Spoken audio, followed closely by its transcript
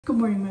Good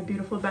morning, my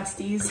beautiful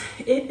besties.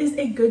 It is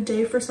a good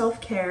day for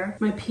self-care.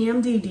 My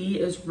PMDD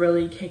is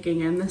really kicking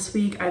in this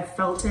week. I've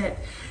felt it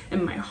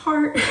in my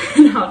heart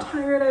and how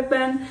tired I've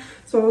been.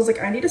 So I was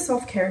like, I need a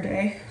self-care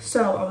day.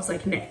 So I was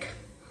like, Nick,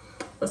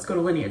 let's go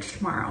to Lineage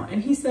tomorrow.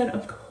 And he said,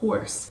 of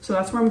course. So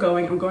that's where I'm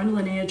going. I'm going to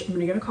Lineage. I'm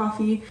gonna get a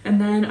coffee and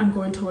then I'm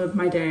going to live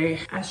my day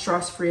as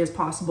stress-free as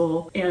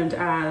possible and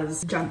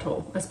as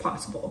gentle as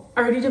possible.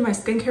 I already did my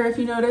skincare. If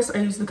you notice, I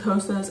used the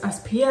Kosas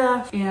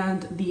SPF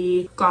and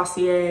the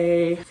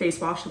Glossier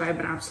face wash that I've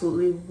been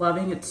absolutely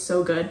loving. It's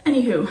so good.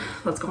 Anywho,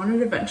 let's go on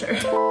an adventure.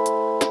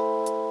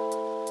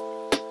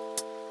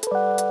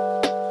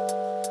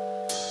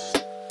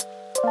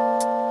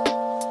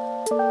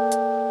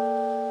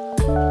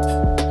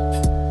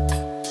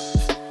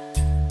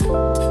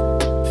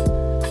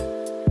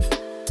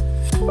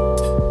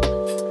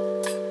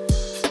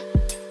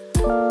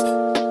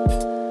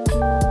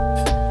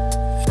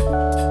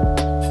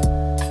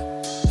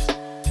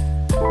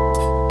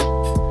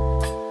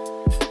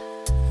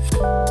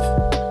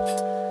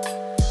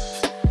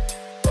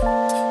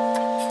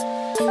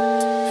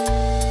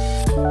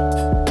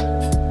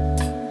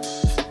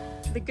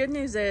 Good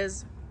news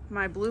is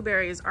my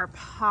blueberries are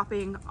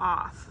popping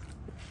off.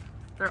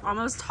 They're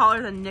almost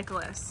taller than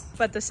Nicholas.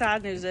 But the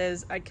sad news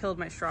is I killed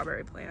my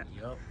strawberry plant.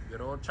 Yep,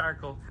 good old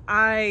charcoal.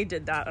 I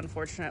did that,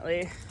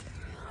 unfortunately.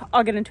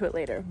 I'll get into it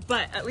later.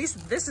 But at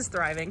least this is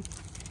thriving.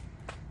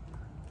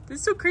 This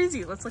is so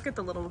crazy. Let's look at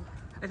the little,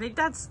 I think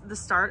that's the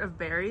start of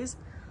berries.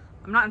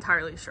 I'm not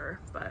entirely sure,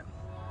 but.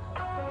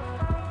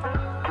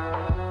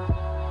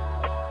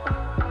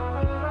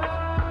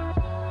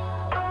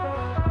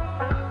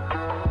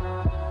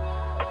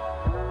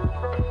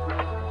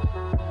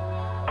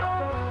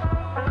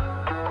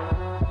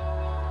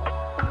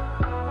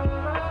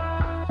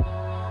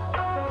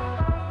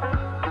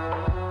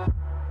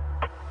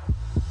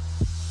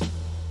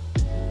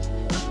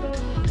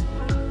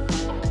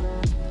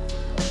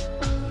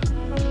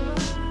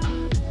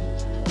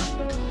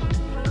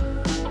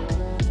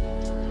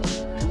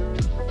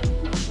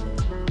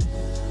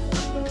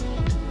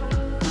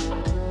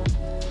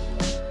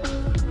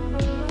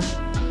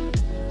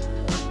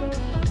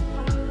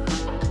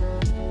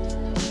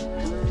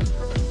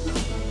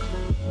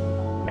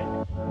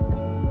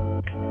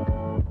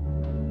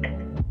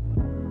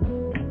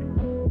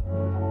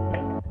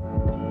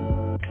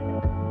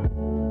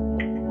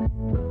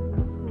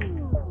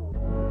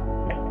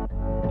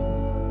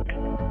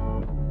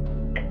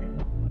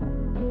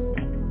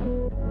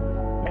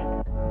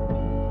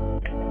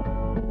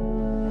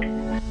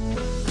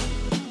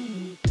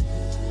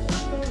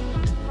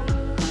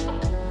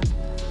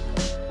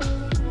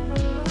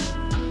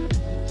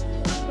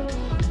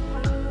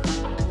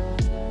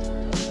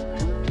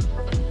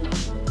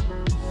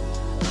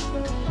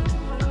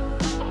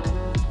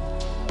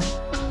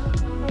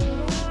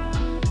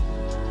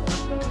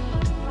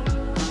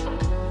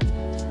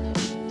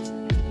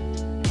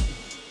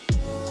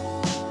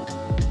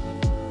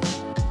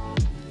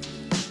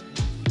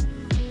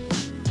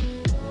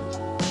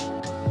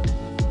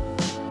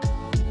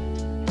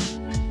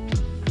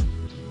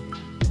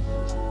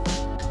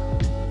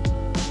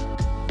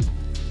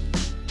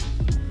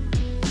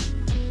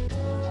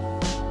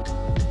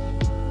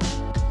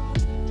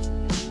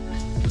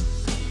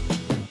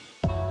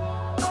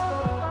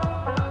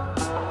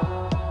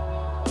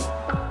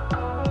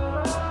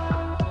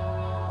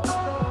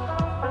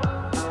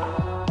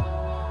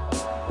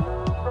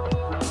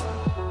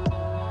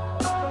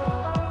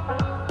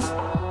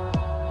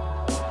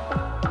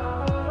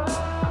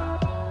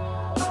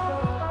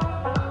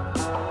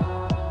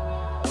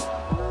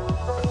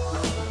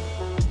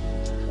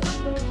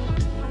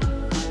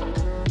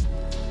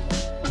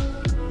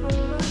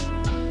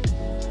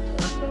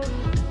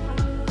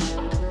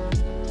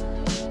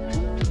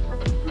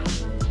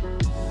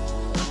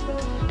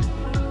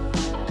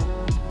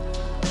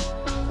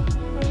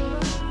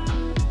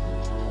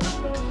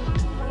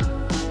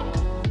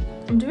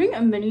 I'm doing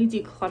a mini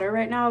declutter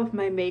right now of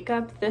my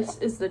makeup. This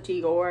is the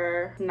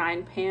Dior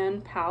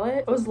 9-pan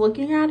palette. I was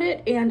looking at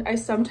it and I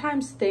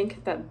sometimes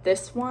think that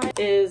this one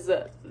is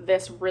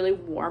this really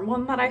warm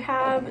one that I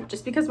have,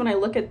 just because when I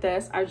look at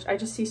this, I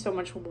just see so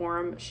much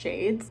warm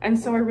shades. And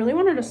so I really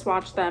wanted to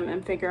swatch them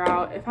and figure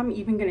out if I'm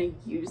even gonna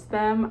use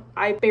them.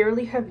 I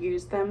barely have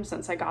used them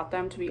since I got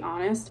them, to be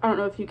honest. I don't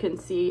know if you can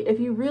see. If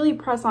you really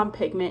press on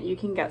pigment, you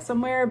can get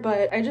somewhere,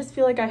 but I just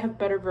feel like I have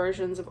better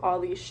versions of all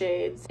these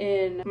shades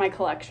in my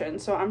collection.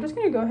 So I'm just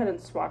gonna go ahead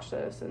and swatch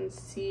this and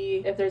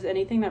see if there's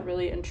anything that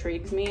really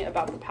intrigues me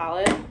about the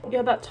palette.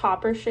 Yeah, that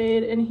topper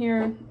shade in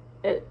here,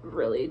 it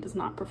really does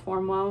not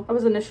perform well. I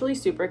was initially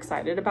super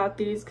excited about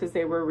these because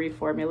they were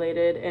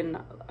reformulated in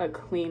a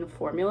clean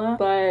formula,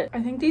 but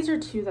I think these are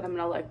two that I'm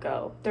gonna let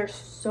go. They're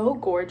so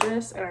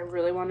gorgeous and I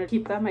really want to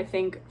keep them, I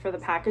think, for the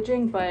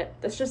packaging, but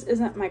this just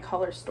isn't my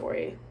color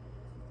story.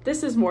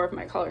 This is more of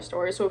my color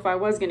story, so if I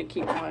was gonna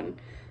keep one,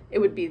 it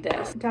would be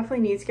this. Definitely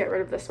need to get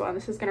rid of this one.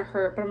 This is gonna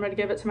hurt, but I'm gonna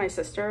give it to my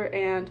sister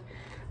and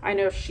I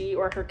know she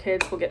or her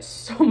kids will get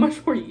so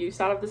much more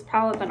use out of this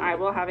palette than I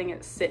will having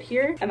it sit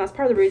here. And that's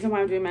part of the reason why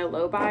I'm doing my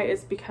low buy,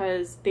 is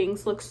because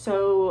things look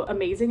so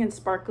amazing and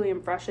sparkly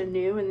and fresh and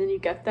new, and then you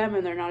get them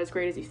and they're not as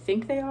great as you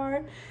think they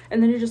are,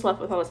 and then you're just left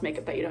with all this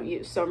makeup that you don't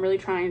use. So I'm really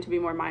trying to be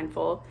more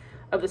mindful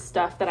of the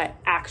stuff that I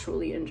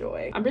actually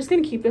enjoy. I'm just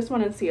gonna keep this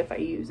one and see if I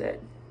use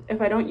it.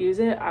 If I don't use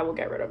it, I will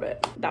get rid of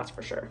it, that's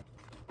for sure.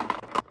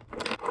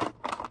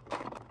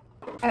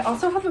 I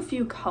also have a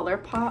few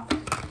Colourpop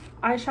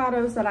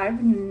eyeshadows that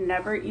I've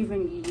never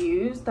even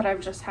used, that I've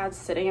just had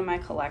sitting in my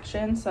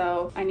collection,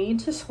 so I need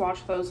to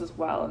swatch those as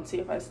well and see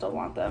if I still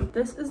want them.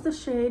 This is the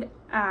shade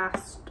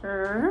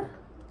Aster.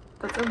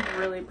 That's a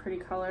really pretty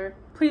color.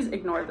 Please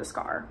ignore the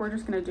scar. We're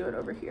just gonna do it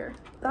over here.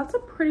 That's a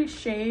pretty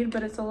shade,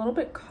 but it's a little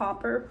bit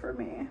copper for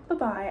me.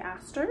 Bye-bye,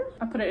 Aster.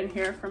 I'll put it in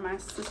here for my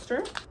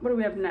sister. What do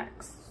we have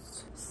next?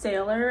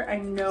 Sailor. I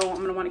know I'm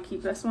gonna want to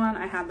keep this one.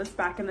 I had this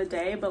back in the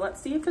day, but let's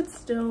see if it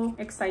still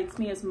excites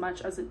me as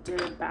much as it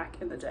did back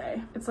in the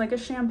day. It's like a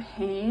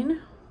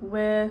champagne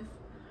with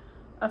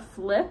a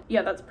flip.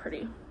 Yeah, that's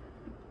pretty.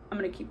 I'm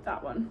gonna keep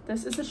that one.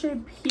 This is the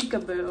shade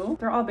Peekaboo.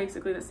 They're all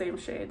basically the same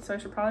shade, so I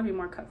should probably be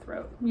more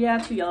cutthroat. Yeah,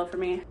 too yellow for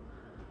me.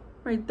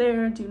 Right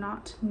there, do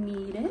not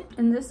need it.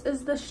 And this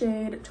is the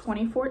shade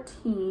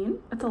 2014.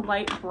 It's a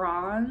light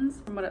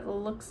bronze from what it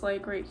looks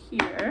like right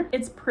here.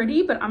 It's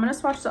pretty, but I'm gonna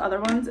swatch the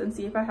other ones and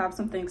see if I have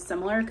something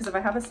similar, because if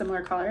I have a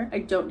similar color, I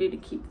don't need to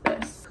keep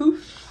this.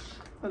 Poosh.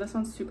 Oh, this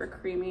one's super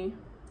creamy.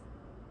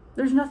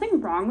 There's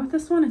nothing wrong with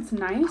this one. It's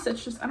nice.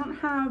 It's just I don't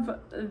have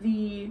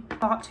the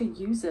thought to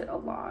use it a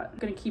lot. I'm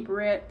gonna keep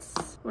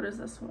Ritz. What is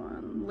this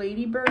one?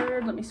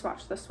 Ladybird. Let me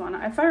swatch this one.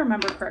 If I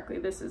remember correctly,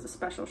 this is a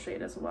special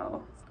shade as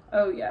well.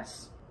 Oh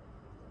yes.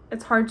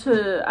 It's hard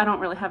to, I don't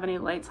really have any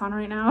lights on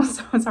right now,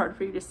 so it's hard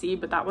for you to see,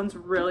 but that one's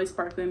really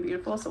sparkly and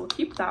beautiful, so we'll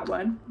keep that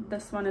one.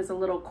 This one is a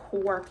little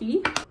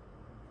quirky.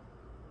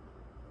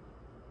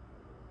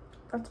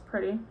 That's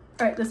pretty.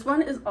 All right, this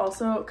one is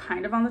also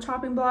kind of on the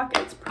chopping block.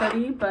 It's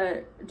pretty,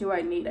 but do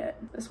I need it?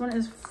 This one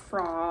is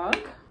Frog.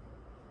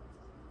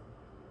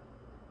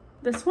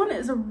 This one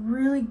is a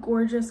really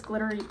gorgeous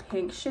glittery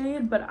pink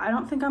shade, but I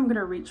don't think I'm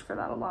gonna reach for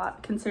that a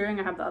lot considering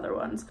I have the other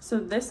ones. So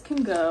this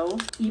can go,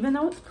 even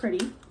though it's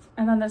pretty.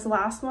 And then this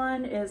last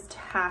one is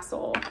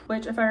Tassel,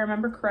 which if I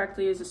remember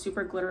correctly is a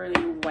super glittery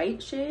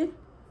white shade.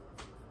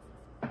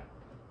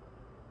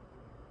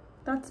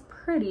 That's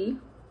pretty.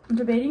 I'm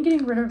debating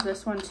getting rid of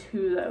this one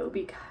too though,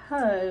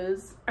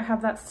 because I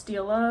have that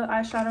Stila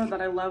eyeshadow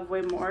that I love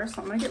way more,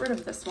 so I'm gonna get rid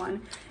of this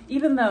one.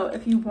 Even though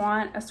if you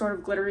want a sort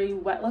of glittery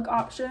wet look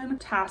option,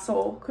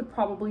 Tassel could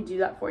probably do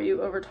that for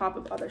you over top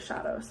of other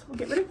shadows. We'll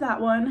get rid of that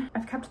one.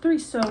 I've kept 3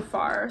 so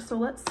far, so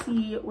let's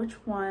see which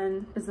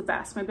one is the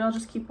best. Maybe I'll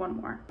just keep one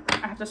more.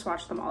 I have to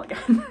swatch them all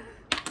again.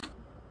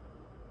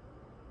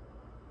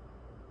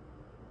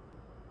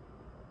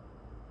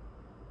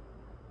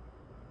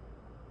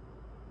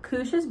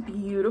 Koosh is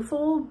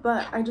beautiful,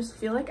 but I just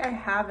feel like I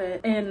have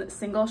it in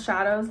single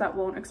shadows that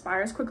won't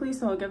expire as quickly,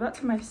 so I'll give that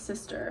to my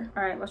sister.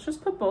 All right, let's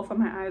just put both on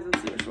my eyes and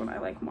see which one I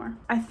like more.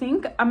 I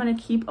think I'm gonna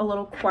keep a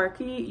little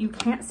quirky. You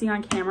can't see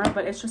on camera,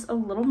 but it's just a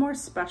little more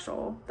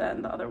special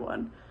than the other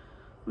one.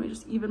 Let me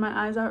just even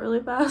my eyes out really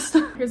fast.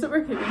 Here's what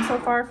we're keeping so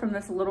far from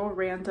this little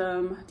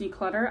random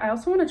declutter. I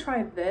also want to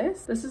try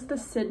this. This is the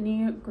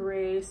Sydney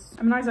Grace.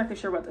 I'm not exactly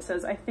sure what this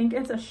is. I think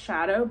it's a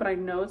shadow, but I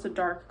know it's a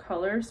dark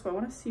color, so I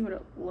want to see what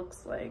it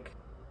looks like.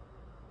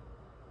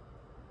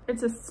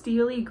 It's a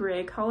steely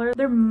gray color.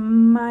 There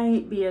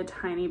might be a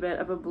tiny bit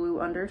of a blue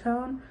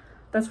undertone.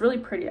 That's really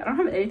pretty. I don't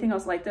have anything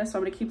else like this, so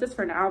I'm gonna keep this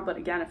for now, but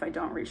again, if I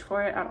don't reach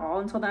for it at all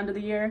until the end of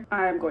the year,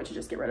 I'm going to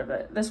just get rid of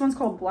it. This one's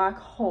called Black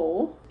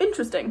Hole.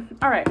 Interesting.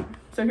 All right,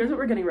 so here's what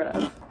we're getting rid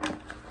of.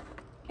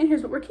 And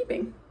here's what we're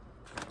keeping.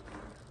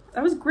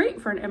 That was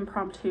great for an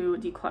impromptu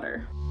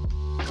declutter.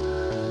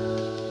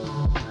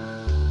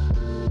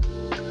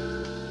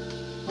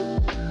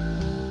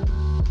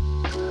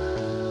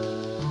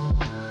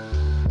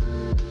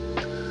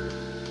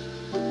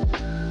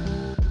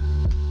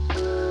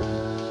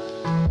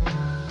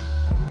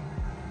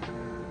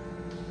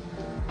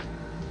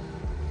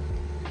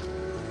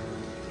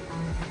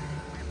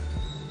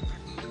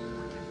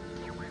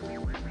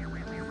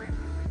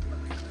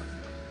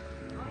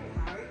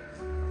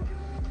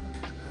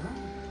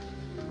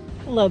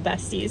 Hello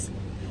besties,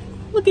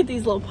 look at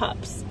these little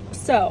pups.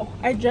 So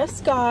I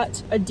just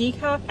got a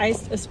decaf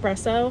iced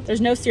espresso.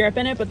 There's no syrup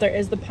in it, but there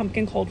is the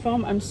pumpkin cold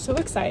foam. I'm so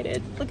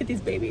excited. Look at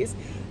these babies.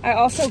 I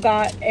also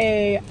got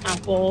a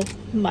apple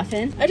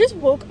muffin. I just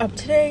woke up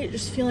today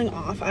just feeling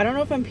off. I don't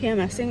know if I'm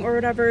PMSing or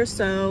whatever,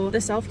 so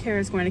the self-care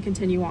is going to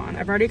continue on.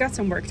 I've already got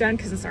some work done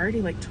because it's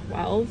already like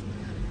 12.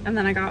 And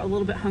then I got a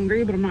little bit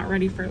hungry, but I'm not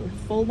ready for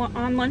full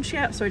on lunch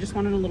yet, so I just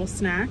wanted a little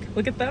snack.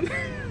 Look at them.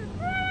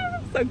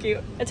 So cute.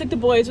 I took the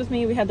boys with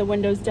me. We had the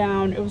windows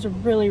down. It was a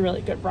really,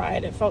 really good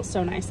ride. It felt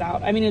so nice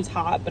out. I mean, it's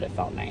hot, but it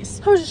felt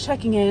nice. I was just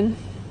checking in.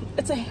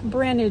 It's a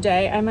brand new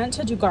day. I meant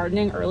to do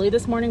gardening early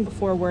this morning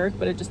before work,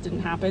 but it just didn't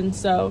happen.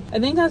 So I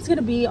think that's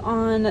gonna be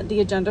on the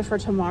agenda for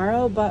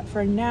tomorrow. But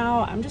for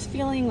now, I'm just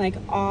feeling like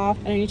off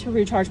and I need to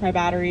recharge my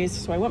batteries.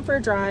 So I went for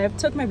a drive,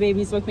 took my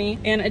babies with me,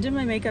 and I did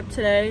my makeup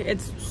today.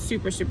 It's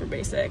super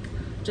basic.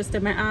 Just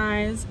did my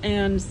eyes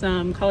and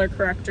some color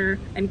corrector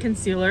and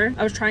concealer.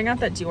 I was trying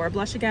out that Dior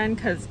blush again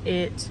because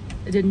it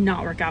did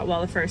not work out well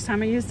the first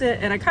time I used it,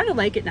 and I kind of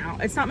like it now.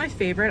 It's not my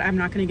favorite. I'm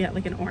not going to get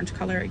like an orange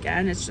color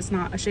again. It's just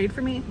not a shade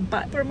for me,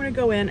 but I'm going to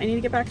go in. I need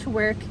to get back to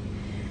work.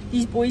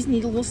 These boys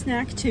need a little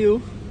snack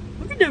too.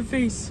 Look at that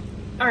face.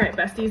 All right,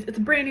 besties, it's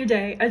a brand new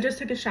day. I just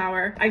took a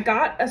shower. I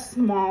got a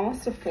small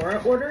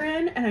Sephora order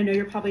in, and I know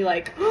you're probably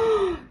like,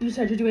 oh, you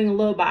said you're doing a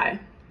low buy.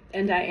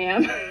 And I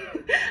am.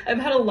 I've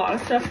had a lot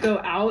of stuff go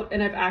out,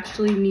 and I've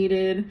actually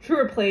needed to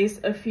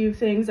replace a few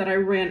things that I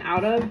ran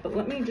out of. But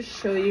let me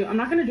just show you. I'm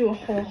not going to do a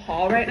whole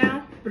haul right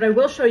now, but I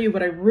will show you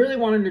what I really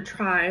wanted to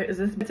try. Is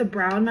this? It's a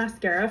brown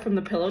mascara from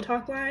the Pillow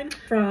Talk line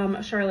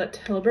from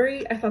Charlotte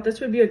Tilbury. I thought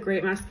this would be a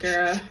great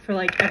mascara for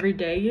like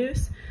everyday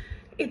use.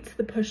 It's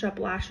the push-up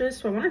lashes,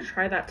 so I want to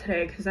try that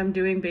today because I'm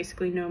doing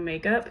basically no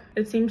makeup.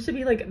 It seems to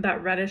be like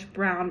that reddish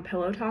brown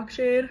Pillow Talk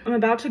shade. I'm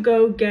about to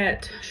go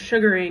get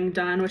sugaring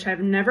done, which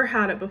I've never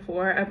had it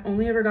before. I've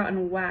only ever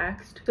gotten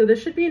waxed, so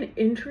this should be an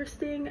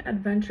interesting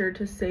adventure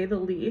to say the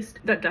least.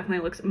 That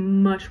definitely looks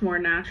much more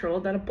natural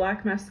than a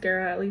black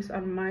mascara, at least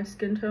on my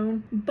skin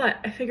tone. But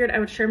I figured I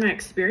would share my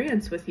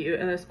experience with you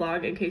in this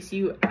vlog in case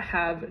you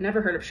have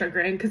never heard of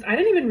sugaring, because I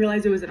didn't even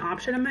realize it was an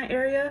option in my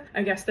area.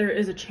 I guess there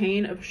is a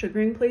chain of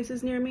sugaring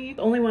places near me.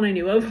 The only one I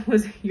knew of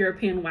was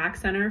European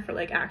Wax Center for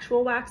like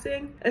actual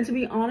waxing. And to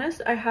be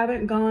honest, I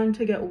haven't gone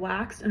to get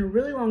waxed in a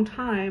really long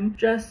time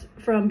just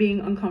from being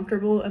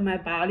uncomfortable in my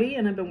body,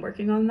 and I've been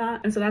working on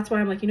that. And so that's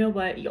why I'm like, you know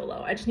what,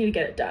 YOLO, I just need to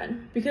get it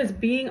done. Because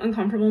being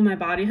uncomfortable in my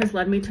body has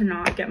led me to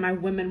not get my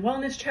women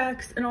wellness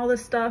checks and all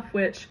this stuff,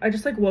 which I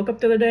just like woke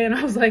up the other day and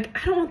I was like,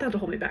 I don't want that to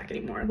hold me back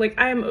anymore. Like,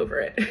 I am over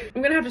it.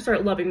 I'm gonna have to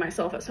start loving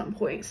myself at some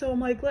point. So I'm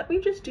like, let me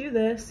just do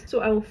this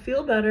so I will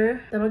feel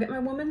better. Then I'll get my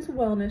women's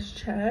wellness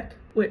check,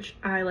 which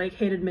I like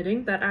hate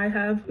admitting that I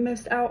have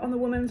missed out on the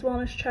women's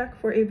wellness check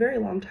for a very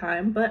long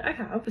time, but I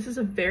have. This is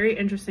a very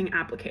interesting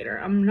applicator.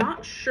 I'm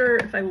not sure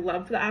if I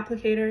love the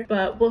applicator,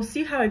 but we'll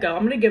see how I go.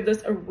 I'm gonna give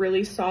this a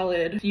really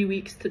solid few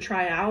weeks to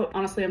try out.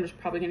 Honestly, I'm just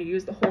probably gonna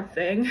use the whole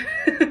thing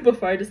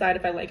before I decide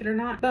if I like it or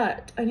not,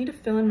 but I need to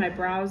fill in my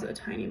brows a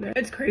tiny bit.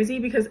 It's crazy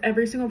because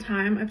every single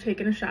time I've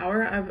taken a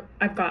shower,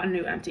 I've gotten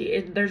new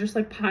empty. They're just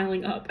like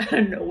piling up out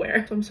of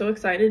nowhere. So I'm so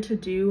excited to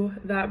do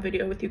that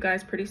video with you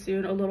guys pretty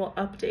soon, a little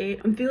update.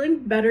 I'm feeling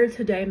better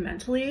today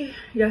mentally.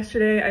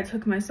 Yesterday I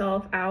took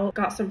myself out,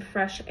 got some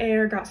fresh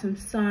air, got some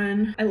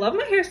sun. I love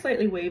my hair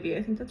slightly wavy.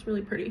 I think that's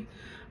really pretty.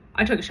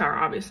 I took a shower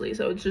obviously,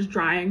 so it's just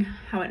drying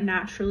how it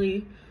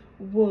naturally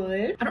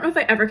would. I don't know if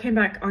I ever came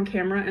back on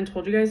camera and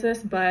told you guys this,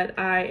 but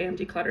I am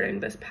decluttering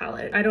this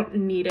palette. I don't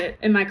need it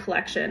in my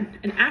collection.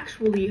 And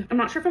actually, I'm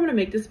not sure if I'm gonna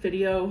make this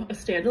video a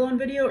standalone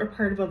video or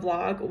part of a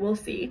vlog. We'll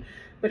see.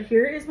 But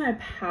here is my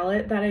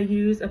palette that I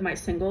use of my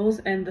singles,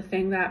 and the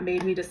thing that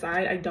made me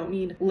decide I don't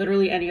need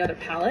literally any other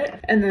palette.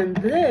 And then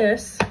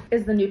this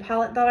is the new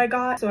palette that I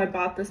got. So I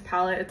bought this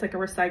palette. It's like a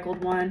recycled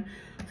one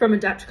from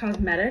Adept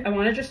Cosmetics. I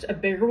wanted just a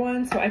bigger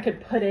one so I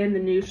could put in the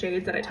new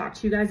shades that I talked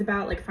to you guys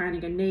about, like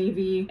finding a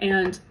navy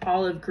and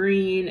olive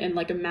green and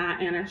like a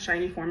matte and a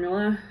shiny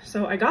formula.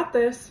 So I got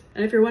this.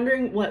 And if you're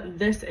wondering what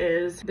this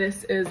is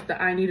the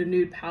I Need a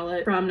Nude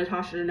palette from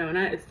Natasha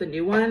Denona. It's the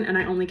new one, and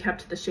I only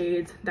kept the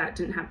shades that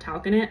didn't have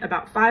talc in it.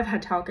 About 5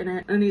 had talc in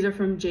it, and these are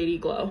from JD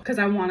Glow because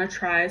I want to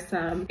try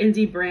some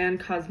indie brand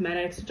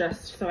cosmetics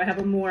just so I have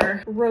a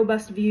more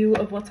robust view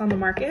of what's on the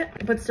market,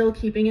 but still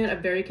keeping it a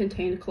very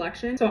contained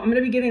collection. So I'm going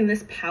to be giving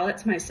this palette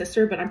to my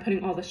sister, but I'm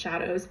putting all the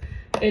shadows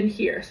in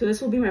here. So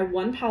this will be my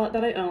one palette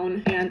that I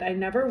own, and I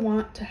never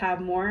want to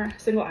have more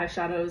single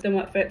eyeshadows than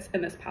what fits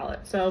in this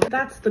palette. So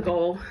that's the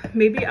goal.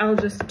 Maybe I'll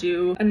just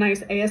do a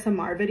nice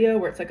ASMR video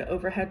where it's like an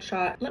overhead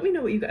shot. Let me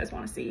know what you guys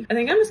want to see. I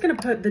think I'm just gonna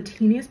put the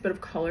teeniest bit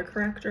of color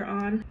corrector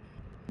on.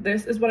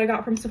 This is what I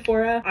got from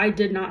Sephora. I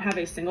did not have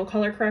a single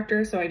color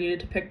corrector, so I needed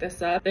to pick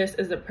this up. This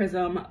is the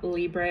Prism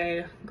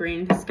Libre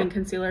Green Skin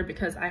Concealer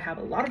because I have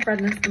a lot of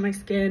redness in my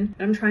skin,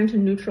 and I'm trying to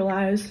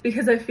neutralize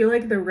because I feel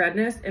like the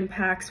redness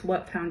impacts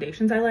what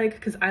foundations I like,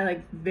 because I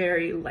like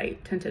very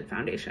light tinted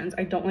foundations.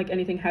 I don't like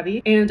anything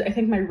heavy, and I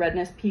think my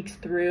redness peeks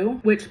through,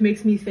 which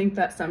makes me think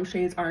that some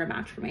shades aren't a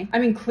match for me. I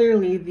mean,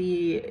 clearly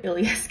the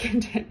Ilia skin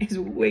tint is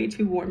way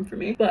too warm for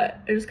me,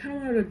 but I just kind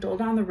of wanted to dull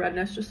down the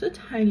redness just a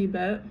tiny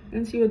bit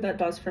and see what that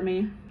does for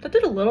me. That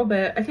did a little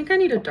bit. I think I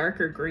need a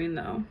darker green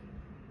though.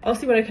 I'll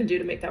see what I can do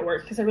to make that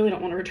work because I really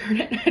don't want to return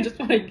it. I just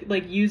want to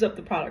like use up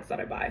the products that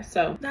I buy.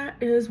 So that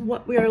is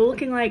what we are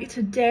looking like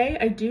today.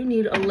 I do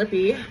need a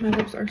lippy. My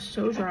lips are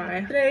so dry.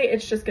 Today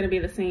it's just going to be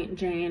the St.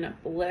 Jane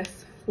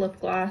Bliss lip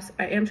gloss.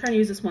 I am trying to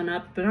use this one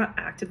up, but not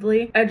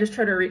actively. I just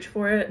try to reach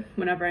for it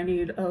whenever I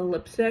need a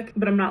lipstick,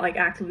 but I'm not like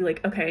actively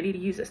like, okay, I need to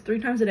use this 3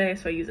 times a day,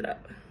 so I use it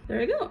up.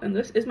 there you go. And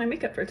this is my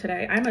makeup for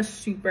today. I'm a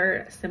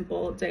super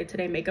simple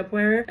day-to-day makeup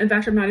wearer. In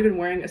fact, I'm not even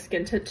wearing a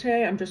skin tint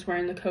today. I'm just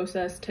wearing the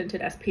Kosas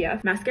Tinted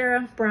SPF,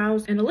 mascara,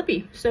 brows, and a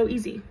lippy. So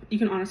easy. You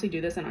can honestly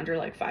do this in under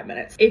like 5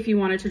 minutes if you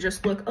wanted to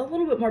just look a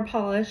little bit more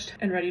polished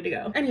and ready to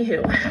go.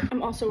 Anywho,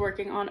 I'm also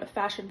working on a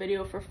fashion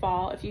video for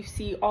fall. If you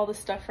see all the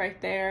stuff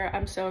right there,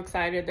 I'm so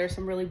excited. There's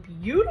some really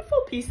beautiful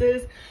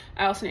pieces.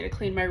 I also need to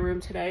clean my room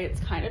today. It's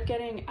kind of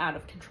getting out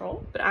of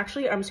control, but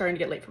actually I'm starting to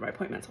get late for my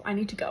appointment, so I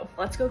need to go.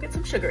 Let's go get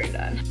some sugaring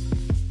done.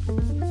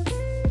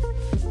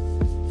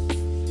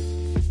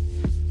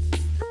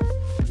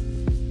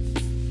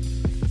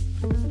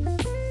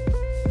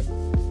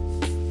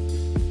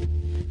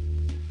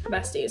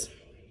 Besties.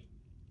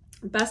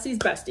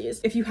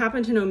 Besties. If you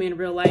happen to know me in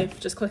real life,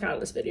 just click out of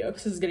this video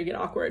because this is gonna get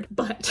awkward.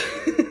 But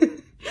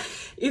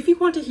if you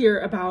want to hear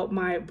about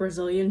my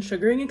Brazilian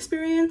sugaring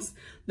experience,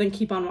 then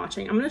keep on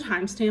watching. I'm gonna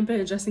timestamp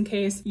it just in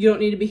case you don't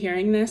need to be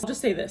hearing this. I'll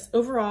just say this,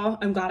 overall,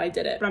 I'm glad I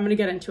did it, but I'm gonna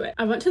get into it.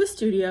 I went to the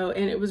studio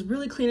and it was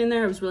really clean in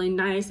there. It was really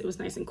nice. It was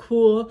nice and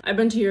cool. I've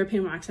been to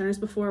European wax centers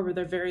before where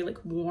they're very like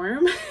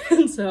warm.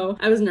 And so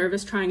I was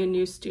nervous trying a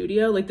new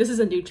studio. Like this is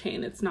a new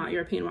chain. It's not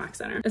European Wax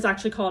Center. It's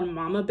actually called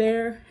Mama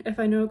Bear, if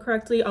I know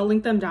correctly. I'll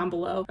link them down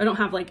below. I don't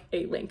have like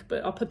a link,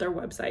 but I'll put their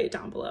website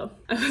down below.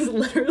 I was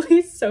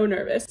literally so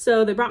nervous.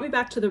 So they brought me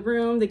back to the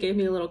room. They gave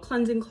me a little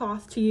cleansing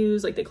cloth to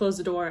use. Like they closed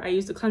the door. I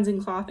used the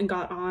cleansing cloth and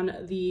got on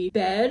the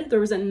bed. There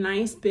was a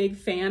nice big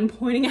fan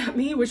pointing at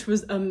me, which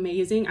was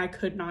amazing. I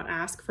could not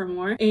ask for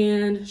more.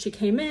 And she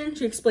came in,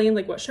 she explained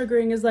like what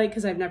sugaring is like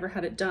because I've never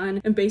had it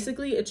done. And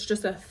basically it's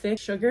just a thick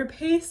sugar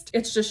paste.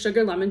 It's just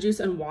sugar, lemon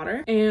juice, and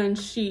water. And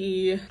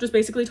she just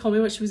basically told me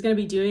what she was going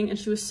to be doing. And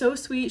she was so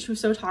sweet. She was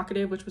so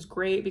talkative, which was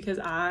great because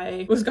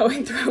I was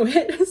going through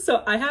it.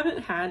 So I haven't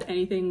had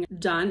anything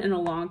done in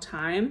a long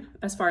time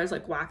as far as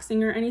like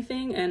waxing or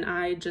anything. And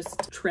I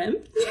just trim.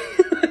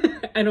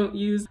 I don't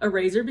use a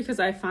razor because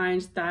I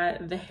find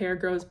that the hair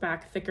grows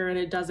back thicker and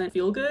it doesn't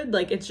feel good.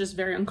 Like it's just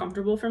very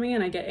uncomfortable for me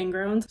and I get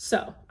ingrowns.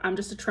 So I'm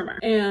just a trimmer.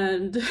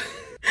 And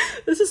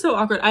this is so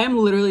awkward. I am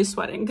literally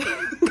sweating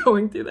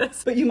going through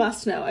this, but you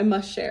must know, I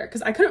must share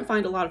because I couldn't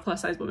find a lot of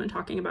plus size women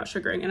talking about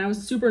sugaring and I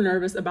was super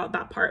nervous about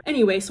that part.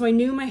 Anyway, so I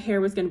knew my hair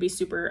was going to be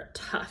super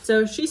tough.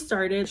 So she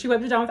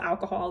wiped it down with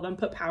alcohol, then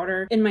put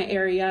powder in my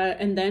area,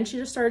 and then she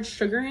just started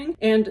sugaring.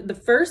 And the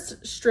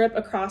first strip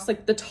across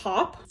like the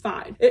top,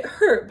 fine. It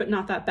hurt, but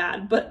not that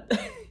bad. But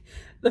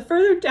the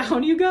further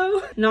down you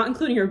go, not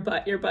including your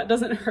butt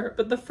doesn't hurt,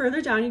 but the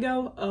further down you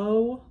go,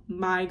 oh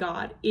my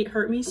God, it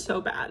hurt me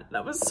so bad.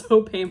 That was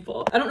so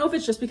painful. I don't know if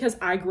it's just because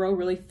I grow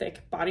really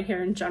thick body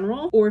hair in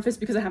general, or if it's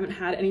because I haven't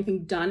had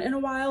anything done in a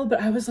while,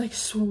 but I was like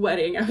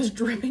sweating. I was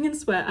dripping in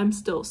sweat. I'm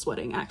still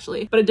sweating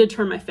actually, but I did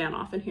turn my fan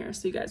off in here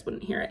so you guys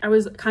wouldn't hear it. I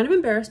was kind of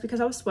embarrassed because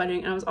I was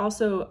sweating, and I was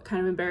also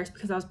kind of embarrassed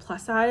because I was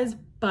plus size,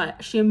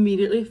 but she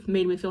immediately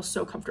made me feel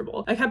so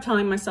comfortable. I kept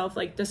telling myself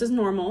like, this is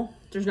normal.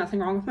 There's nothing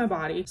wrong with my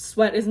body.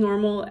 Sweat is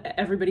normal.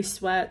 Everybody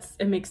sweats.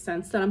 It makes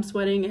sense that I'm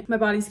sweating. My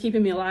body's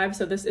keeping me alive.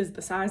 So this is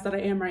the size that I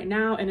am right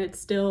now. And it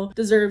still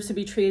deserves to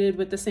be treated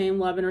with the same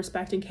love and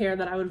respect and care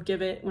that I would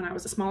give it when I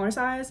was a smaller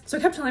size. So I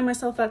kept telling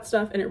myself that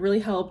stuff and it really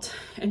helped.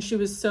 And she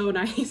was so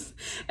nice.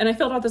 And I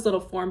filled out this little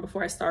form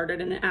before I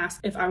started and it asked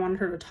if I wanted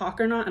her to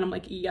talk or not. And I'm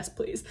like, yes,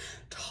 please.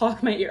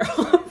 Talk my ear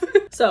off.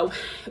 So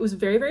it was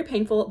very, very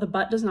painful. The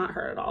butt does not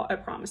hurt at all. I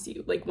promise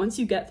you. Like once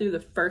you get through the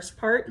first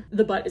part,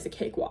 the butt is a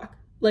cakewalk.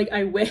 Like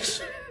I wish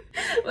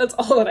that's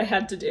all that I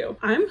had to do.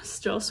 I'm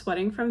still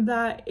sweating from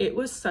that. It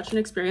was such an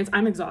experience.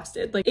 I'm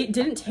exhausted. Like it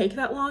didn't take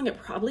that long. It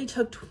probably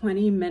took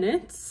 20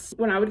 minutes.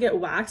 When I would get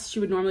waxed, she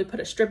would normally put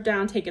a strip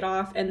down, take it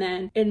off. And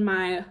then in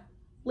my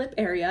lip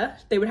area,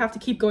 they would have to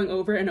keep going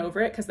over and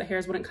over it because the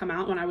hairs wouldn't come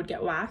out when I would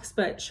get waxed,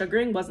 but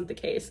sugaring wasn't the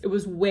case. It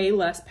was way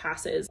less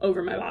passes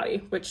over my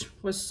body, which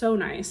was so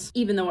nice,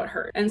 even though it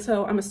hurt. And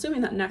so I'm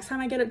assuming that next time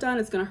I get it done,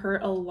 it's gonna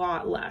hurt a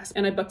lot less.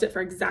 And I booked it for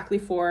exactly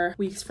 4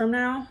 weeks from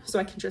now, so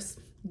I can just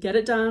get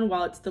it done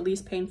while it's the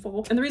least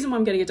painful. And the reason why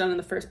I'm getting it done in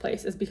the first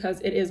place is because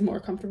it is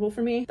more comfortable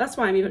for me. That's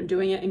why I'm even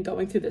doing it and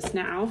going through this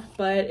now.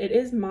 But it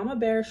is Mama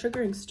Bear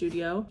Sugaring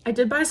Studio. I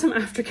did buy some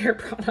aftercare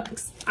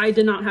products. I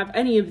did not have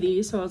any of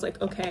these, so I was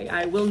like, okay,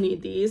 I will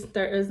need these.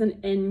 There is an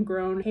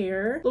ingrown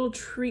hair little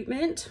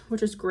treatment,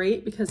 which is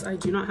great because I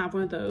do not have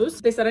one of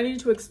those. They said I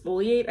needed to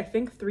exfoliate, I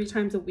think 3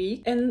 times a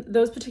week in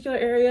those particular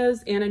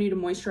areas, and I need to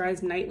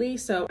moisturize nightly.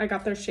 So I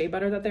got their shea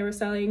butter that they were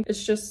selling.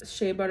 It's just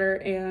shea butter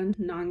and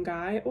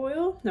Nangai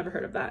oil. Never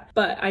heard of that,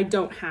 but I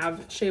don't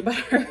have shea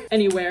butter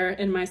anywhere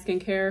in my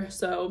skincare,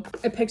 so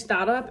I picked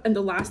that up. And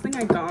the last thing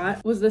I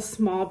got was this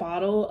small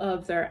bottle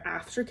of their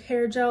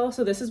aftercare gel.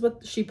 So this is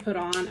what she put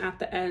on at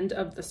the end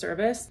of the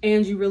service,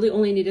 and you really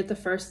only need it the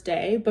first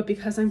day, but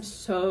because I'm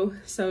so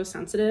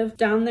sensitive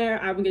down there,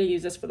 I'm gonna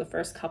use this for the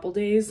first couple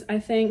days, I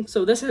think.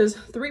 So this is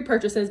 3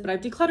 purchases, but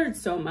I've decluttered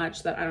so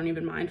much that I don't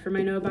even mind for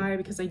my no buy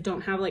because I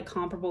don't have like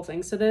comparable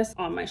things to this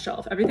on my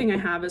shelf. Everything I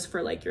have is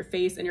for like your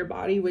face and your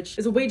body, which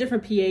is a way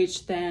different pH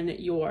than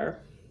your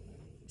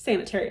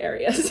sanitary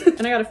areas.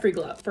 And I got a free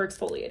glove for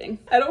exfoliating.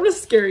 I don't want to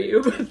scare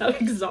you, but that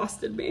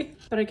exhausted me.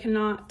 But I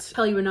cannot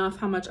tell you enough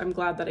how much I'm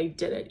glad that I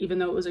did it, even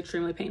though it was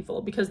extremely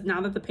painful, because now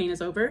that the pain is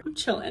over, I'm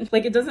chilling.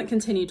 Like, it doesn't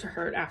continue to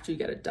hurt after you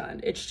get it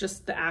done. It's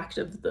just the act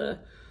of the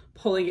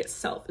pulling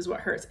itself is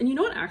what hurts. And you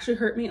know what actually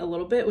hurt me a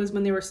little bit was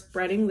when they were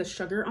spreading the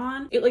sugar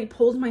on. It like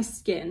pulled my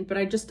skin, but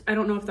I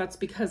don't know if that's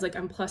because like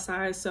I'm plus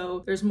size,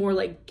 so there's more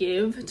like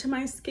give to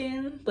my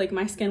skin. Like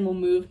my skin will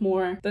move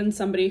more than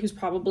somebody who's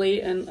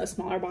probably in a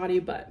smaller body,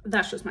 but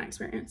that's just my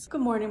experience.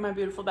 Good morning, my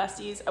beautiful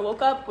besties. I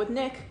woke up with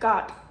Nick,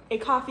 got a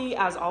coffee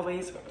as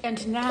always,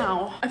 and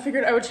now I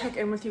figured I would check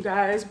in with you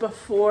guys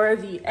before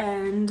the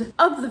end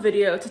of the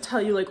video to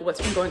tell you like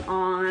what's been going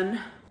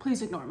on.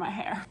 Please ignore my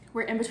hair.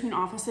 We're in between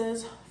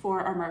offices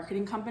for our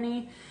marketing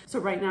company. So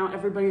right now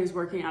everybody is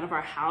working out of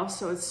our house.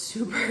 So it's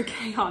super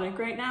chaotic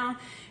right now.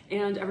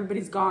 And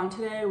everybody's gone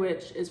today,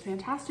 which is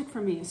fantastic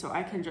for me. So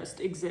I can just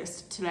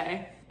exist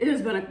today. It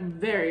has been a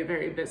very,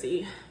 very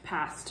busy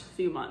past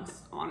few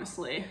months,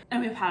 honestly.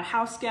 And we've had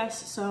house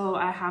guests, so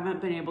I haven't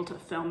been able to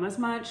film as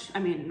much. I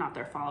mean, not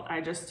their fault.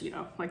 I just, you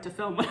know, like to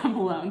film when I'm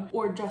alone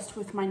or just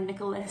with my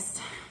Nicholas.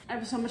 I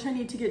have so much I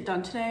need to get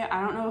done today.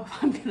 I don't know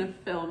if I'm gonna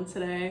film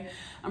today.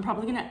 I'm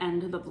probably gonna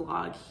end the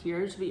vlog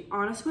here, to be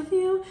honest with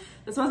you.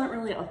 This wasn't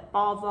really a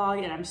fall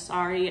vlog, and I'm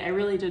sorry. I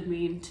really did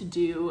mean to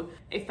do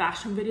a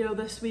fashion video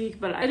this week,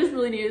 but I just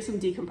really needed some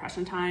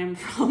decompression time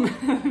from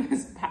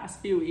this past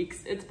few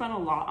weeks. It's been a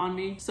lot on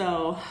me,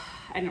 so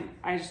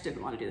I just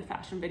didn't want to do the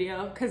fashion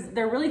video because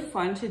they're really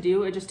fun to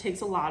do. It just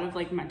takes a lot of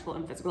like mental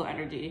and physical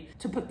energy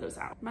to put those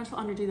out. Mental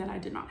energy that I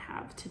did not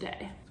have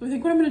today. So I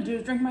think what I'm gonna do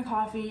is drink my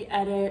coffee,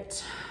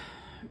 edit,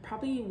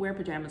 probably wear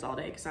pajamas all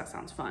day because that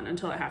sounds fun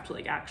until I have to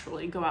like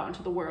actually go out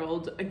into the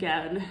world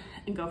again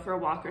and go for a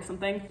walk or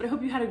something. But I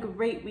hope you had a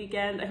great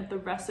weekend. I hope the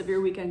rest of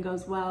your weekend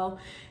goes well,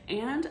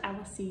 and I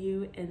will see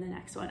you in the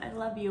next one. I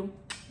love you.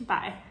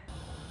 Bye.